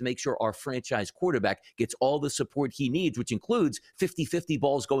is to make sure our franchise quarterback gets all the support he needs, which includes 50-50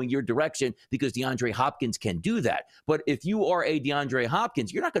 balls going your direction, because DeAndre Hopkins can do that. But if you are a DeAndre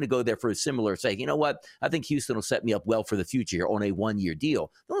Hopkins, you're not going to go there for a similar, say, you know what? I think Houston will set me up well for the future here on a 1-year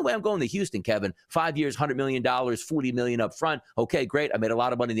deal. The only way I'm going to Houston, Kevin, 5 years, $100 million, $40 million up front. Okay, great. I made a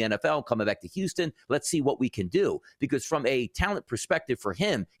lot of money in the NFL. Coming back to Houston. Let's see what we can do. Because from a talent perspective, perspective for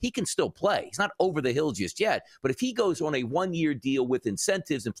him, he can still play. He's not over the hill just yet. But if he goes on a one-year deal with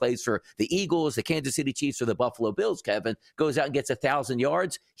incentives and plays for the Eagles, the Kansas City Chiefs, or the Buffalo Bills, Kevin, goes out and gets 1,000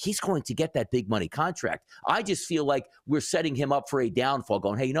 yards, he's going to get that big money contract. I just feel like we're setting him up for a downfall,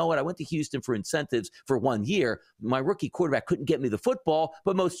 going, hey, you know what? I went to Houston for incentives for 1 year. My rookie quarterback couldn't get me the football,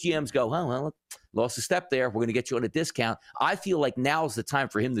 but most GMs go, oh, well, lost a step there. We're going to get you on a discount. I feel like now's the time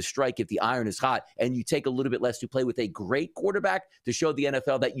for him to strike if the iron is hot and you take a little bit less to play with a great quarterback to show the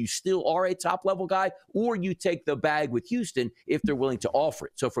NFL that you still are a top-level guy, or you take the bag with Houston if they're willing to offer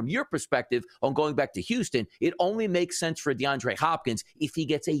it. So from your perspective on going back to Houston, it only makes sense for DeAndre Hopkins if he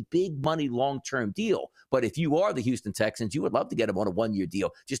gets a big money long-term deal. But if you are the Houston Texans, you would love to get him on a one-year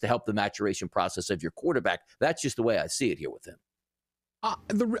deal just to help the maturation process of your quarterback. That's just the way I see it here with him.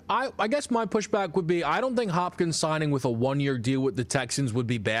 I guess my pushback would be I don't think Hopkins signing with a one-year deal with the Texans would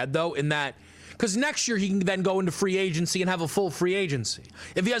be bad, though, in that because next year he can then go into free agency and have a full free agency.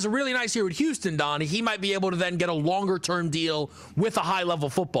 If he has a really nice year with Houston, Donnie, he might be able to then get a longer-term deal with a high-level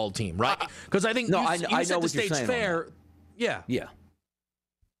football team, right? Because I think you set the stage fair. Yeah.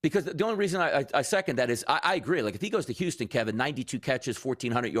 Because the only reason I second that is I agree. Like, if he goes to Houston, Kevin, 92 catches,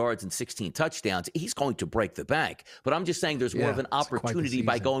 1,400 yards, and 16 touchdowns, he's going to break the bank. But I'm just saying there's more of an opportunity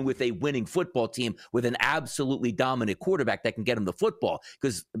by going with a winning football team with an absolutely dominant quarterback that can get him the football.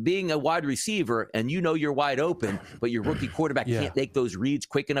 Because being a wide receiver, and you know you're wide open, but your rookie quarterback can't make those reads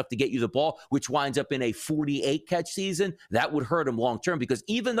quick enough to get you the ball, which winds up in a 48-catch season, that would hurt him long-term. Because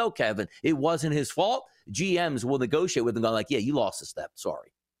even though, Kevin, it wasn't his fault, GMs will negotiate with him, go like, yeah, you lost a step. Sorry.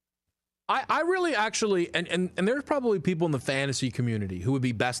 I really actually, and there's probably people in the fantasy community who would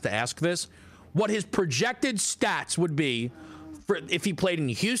be best to ask this, what his projected stats would be for if he played in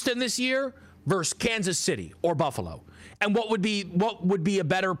Houston this year versus Kansas City or Buffalo, and what would be a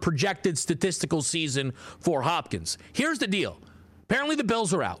better projected statistical season for Hopkins. Here's the deal. Apparently the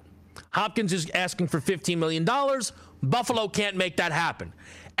Bills are out. Hopkins is asking for $15 million. Buffalo can't make that happen.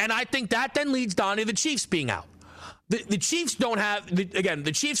 And I think that then leads Donnie to the Chiefs being out. The Chiefs don't have,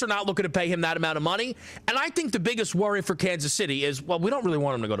 the Chiefs are not looking to pay him that amount of money. And I think the biggest worry for Kansas City is, well, we don't really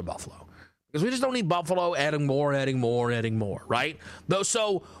want him to go to Buffalo because we just don't need Buffalo adding more, right? Though,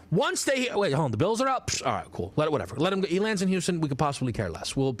 so once they, wait, hold on, the Bills are out? All right, cool. Whatever. Let him go. He lands in Houston. We could possibly care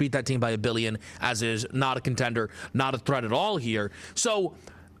less. We'll beat that team by $1 billion, as is not a contender, not a threat at all here. So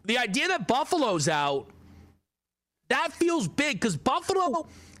the idea that Buffalo's out, that feels big because Buffalo,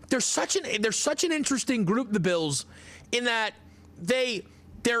 they're such an interesting group, the Bills, in that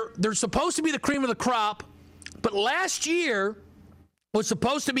they're supposed to be the cream of the crop, but last year was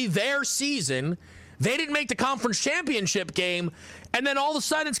supposed to be their season. They didn't make the conference championship game, and then all of a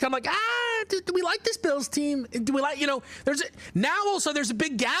sudden it's kind of like, do we like this Bills team? Do we like, now also there's a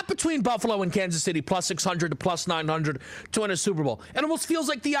big gap between Buffalo and Kansas City, plus 600 to plus 900 to win a Super Bowl. It almost feels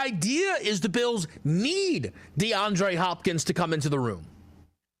like the idea is the Bills need DeAndre Hopkins to come into the room.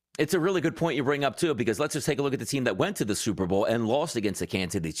 It's a really good point you bring up, too, because let's just take a look at the team that went to the Super Bowl and lost against the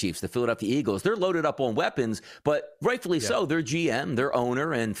Kansas City Chiefs, the Philadelphia Eagles. They're loaded up on weapons, but rightfully so. Their GM, their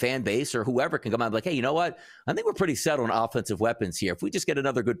owner, and fan base or whoever can come out and be like, hey, you know what? I think we're pretty set on offensive weapons here. If we just get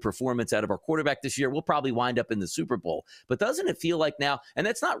another good performance out of our quarterback this year, we'll probably wind up in the Super Bowl. But doesn't it feel like now, and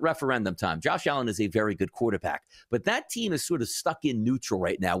it's not referendum time, Josh Allen is a very good quarterback, but that team is sort of stuck in neutral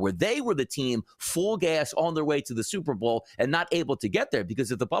right now where they were the team full gas on their way to the Super Bowl and not able to get there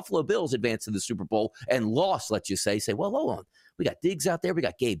because if the Buffalo Bills advanced to the Super Bowl and lost, let's just say, well, hold on. We got Diggs out there. We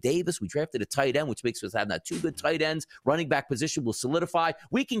got Gabe Davis. We drafted a tight end, which makes us have not two good tight ends. Running back position will solidify.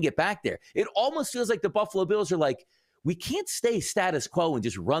 We can get back there. It almost feels like the Buffalo Bills are like, we can't stay status quo and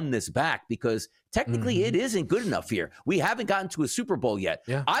just run this back because technically it isn't good enough here. We haven't gotten to a Super Bowl yet.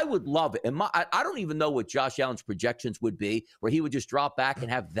 Yeah. I would love it. And I don't even know what Josh Allen's projections would be, where he would just drop back and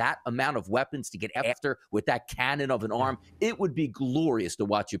have that amount of weapons to get after with that cannon of an arm. It would be glorious to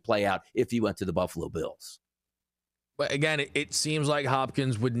watch it play out if he went to the Buffalo Bills. But again, it seems like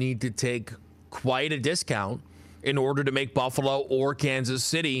Hopkins would need to take quite a discount in order to make Buffalo or Kansas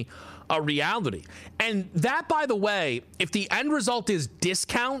City a reality. And that, by the way, if the end result is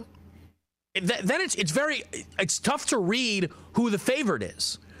discount, then it's tough to read who the favorite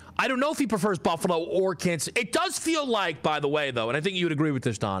is. I don't know if he prefers Buffalo or Kansas. It does feel like, by the way, though, and I think you would agree with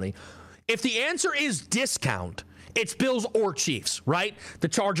this, Donnie, if the answer is discount, it's Bills or Chiefs, right? The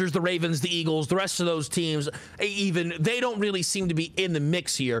Chargers, the Ravens, the Eagles, the rest of those teams, even, they don't really seem to be in the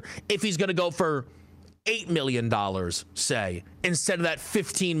mix here. If he's going to go for $8 million, say, instead of that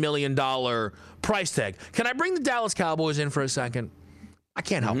 $15 million price tag. Can I bring the Dallas Cowboys in for a second? I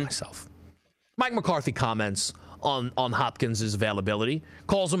can't help myself. Mike McCarthy comments on Hopkins' availability,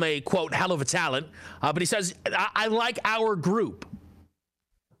 calls him a, quote, hell of a talent, but he says, I like our group.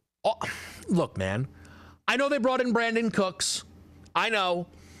 Oh, look, man, I know they brought in Brandon Cooks. I know.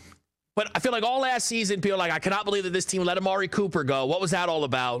 But I feel like all last season, people are like, I cannot believe that this team let Amari Cooper go. What was that all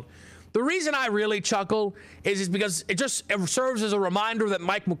about? The reason I really chuckle is because it serves as a reminder that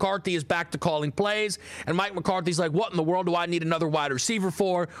Mike McCarthy is back to calling plays. And Mike McCarthy's like, what in the world do I need another wide receiver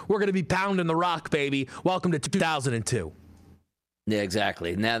for? We're going to be pounding the rock, baby. Welcome to 2002. Yeah,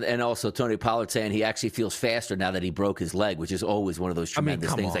 exactly. Now, and also Tony Pollard saying he actually feels faster now that he broke his leg, which is always one of those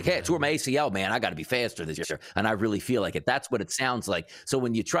tremendous things. Like, hey, I tore my ACL, man. I got to be faster this year. And I really feel like it. That's what it sounds like. So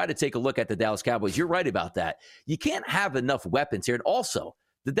when you try to take a look at the Dallas Cowboys, you're right about that. You can't have enough weapons here. And also,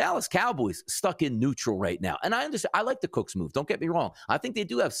 the Dallas Cowboys stuck in neutral right now. And I understand. I like the Cooks move. Don't get me wrong. I think they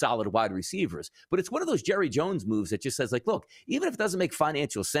do have solid wide receivers. But it's one of those Jerry Jones moves that just says, like, look, even if it doesn't make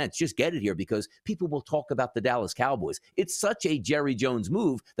financial sense, just get it here because people will talk about the Dallas Cowboys. It's such a Jerry Jones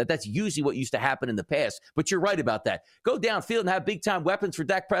move that's usually what used to happen in the past. But you're right about that. Go downfield and have big-time weapons for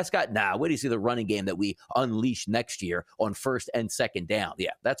Dak Prescott? Nah, wait till you see the running game that we unleash next year on first and second down.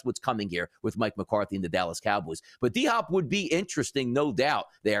 Yeah, that's what's coming here with Mike McCarthy and the Dallas Cowboys. But D-Hop would be interesting, no doubt,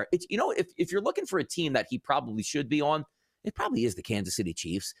 there. It's, you know, if you're looking for a team that he probably should be on, it probably is the Kansas City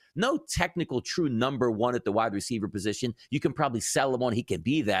Chiefs. No technical true number one at the wide receiver position. You can probably sell him on. He can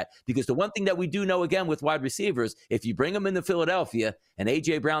be that because the one thing that we do know, again, with wide receivers, if you bring him into Philadelphia and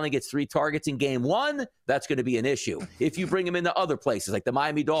A.J. Brown gets 3 targets in game 1, that's going to be an issue. If you bring him into other places like the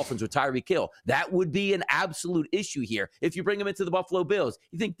Miami Dolphins or Tyreek Hill, that would be an absolute issue here. If you bring him into the Buffalo Bills,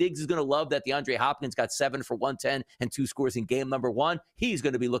 you think Diggs is going to love that DeAndre Hopkins got 7 for 110 and 2 scores in game number 1? He's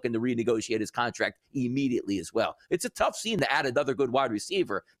going to be looking to renegotiate his contract immediately as well. It's a tough scene to add another good wide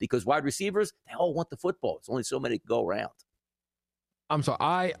receiver because wide receivers, they all want the football. It's only so many to go around. I'm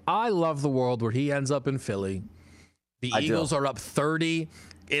sorry. I love the world where he ends up in Philly. The Eagles are up 30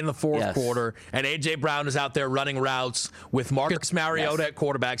 in the fourth quarter, and A.J. Brown is out there running routes with Marcus Mariota at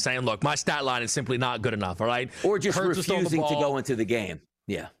quarterback saying, look, my stat line is simply not good enough, all right? Or just refusing to go into the game.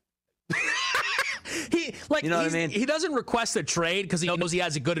 Yeah. You know what I mean? He doesn't request a trade because he knows he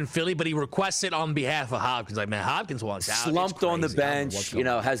has it good in Philly, but he requests it on behalf of Hopkins. Like, man, Hopkins wants out. Slumped on the bench,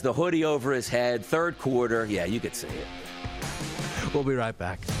 has the hoodie over his head, third quarter. Yeah, you could say it. We'll be right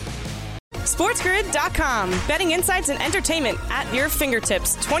back. SportsGrid.com. Betting insights and entertainment at your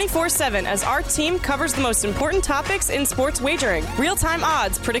fingertips 24/7 as our team covers the most important topics in sports wagering. Real-time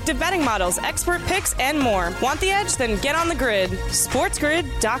odds, predictive betting models, expert picks, and more. Want the edge? Then get on the grid.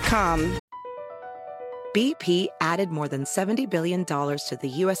 SportsGrid.com. BP added more than $70 billion to the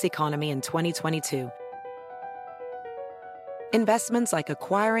U.S. economy in 2022. Investments like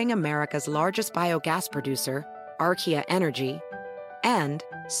acquiring America's largest biogas producer, Archaea Energy, and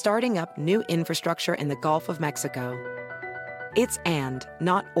starting up new infrastructure in the Gulf of Mexico. It's and,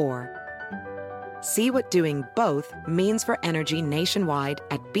 not or. See what doing both means for energy nationwide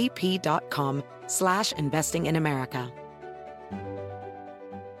at bp.com/investing in America.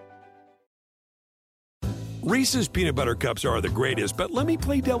 Reese's peanut butter cups are the greatest, but let me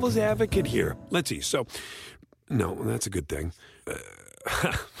play devil's advocate here. Let's see. So, no, that's a good thing.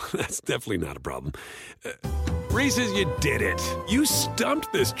 That's definitely not a problem. Reese's, you did it. You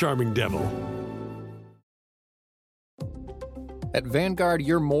stumped this charming devil. At Vanguard,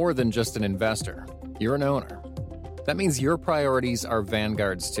 you're more than just an investor. You're an owner. That means your priorities are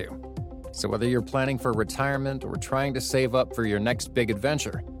Vanguard's too. So whether you're planning for retirement or trying to save up for your next big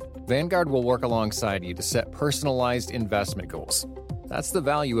adventure, Vanguard will work alongside you to set personalized investment goals. That's the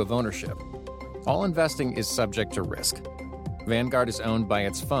value of ownership. All investing is subject to risk. Vanguard is owned by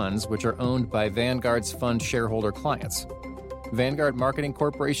its funds, which are owned by Vanguard's fund shareholder clients. Vanguard Marketing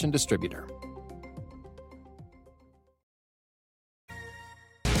Corporation Distributor.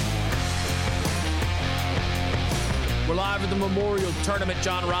 We're live at the Memorial Tournament.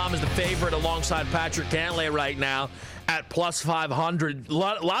 John Rahm is the favorite alongside Patrick Cantlay right now at plus 500. A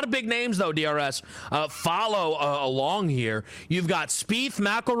lot of big names, though, DRS. Follow along here. You've got Spieth,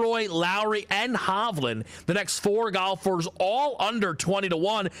 McIlroy, Lowry, and Hovland. The next 4 golfers all under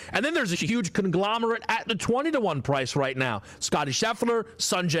 20-1. And then there's a huge conglomerate at the 20-1 price right now. Scotty Scheffler,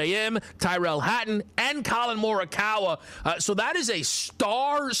 Sungjae Im, Tyrell Hatton, and Colin Morikawa. So that is a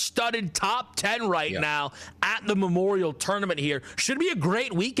star-studded top 10 right now at the Memorial Tournament here. Should be a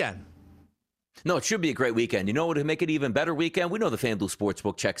great weekend. No, it should be a great weekend. You know what would make it an even better weekend? We know the FanDuel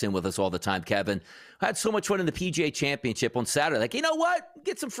Sportsbook checks in with us all the time, Kevin. I had so much fun in the PGA Championship on Saturday. Like, you know what?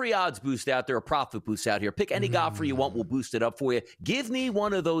 Get some free odds boost out there, a profit boost out here. Pick any golfer you want. We'll boost it up for you. Give me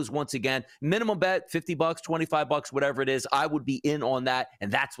one of those once again. Minimum bet, $50, $25, whatever it is. I would be in on that,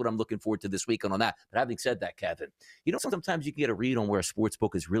 and that's what I'm looking forward to this weekend on that. But having said that, Kevin, you know, sometimes you can get a read on where a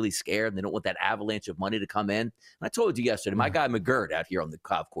sportsbook is really scared and they don't want that avalanche of money to come in. And I told you yesterday, my guy McGirt out here on the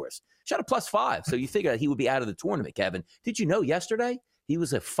golf course shot a +5. So you figure that he would be out of the tournament, Kevin. Did you know yesterday he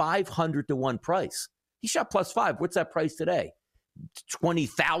was a 500 to 1 price? He shot +5. What's that price today?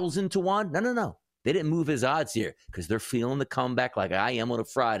 20,000 to 1? No. They didn't move his odds here because they're feeling the comeback like I am on a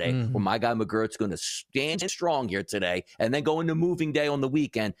Friday, where my guy McGirt's going to stand strong here today and then go into moving day on the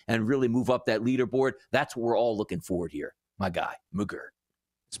weekend and really move up that leaderboard. That's what we're all looking forward here. My guy, McGirt.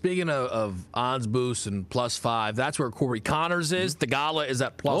 Speaking of odds boost and +5, that's where Corey Connors is. The Gala is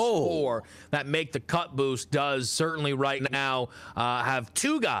at +4. That make the cut boost does certainly right now have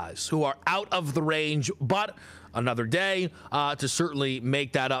two guys who are out of the range, but another day to certainly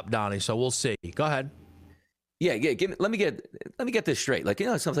make that up, Donnie. So we'll see. Go ahead. Yeah. Let me get this straight. Like, you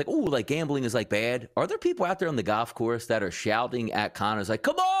know, someone's like, oh, like gambling is like bad. Are there people out there on the golf course that are shouting at Connors like,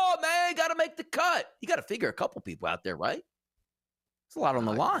 come on, man, got to make the cut? You got to figure a couple people out there, right? It's a lot on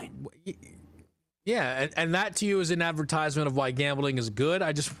the line. Yeah, and that to you is an advertisement of why gambling is good.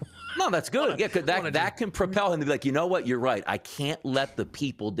 No, that's good. That can propel him to be like, you know what, you're right. I can't let the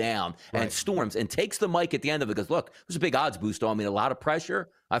people down. And storms and takes the mic at the end of it because, look, there's a big odds boost on me, a lot of pressure.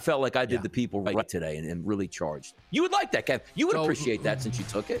 I felt like I did the people right today and really charged. You would like that, Kev. You would appreciate that since you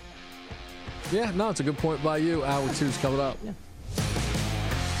took it. Yeah, no, it's a good point by you. Hour 2's coming up. Yeah.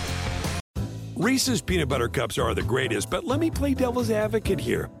 Reese's peanut butter cups are the greatest, but let me play devil's advocate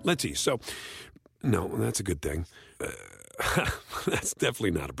here. Let's see. So, no, that's a good thing. That's definitely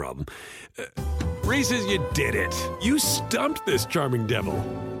not a problem. Reese's, you did it. You stumped this charming devil.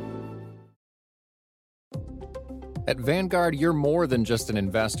 At Vanguard, you're more than just an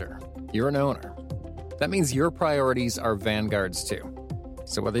investor. You're an owner. That means your priorities are Vanguard's too.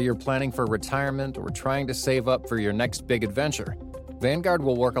 So whether you're planning for retirement or trying to save up for your next big adventure, Vanguard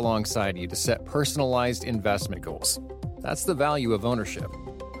will work alongside you to set personalized investment goals. That's the value of ownership.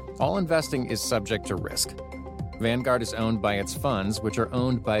 All investing is subject to risk. Vanguard is owned by its funds, which are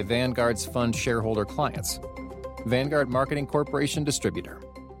owned by Vanguard's fund shareholder clients. Vanguard Marketing Corporation Distributor.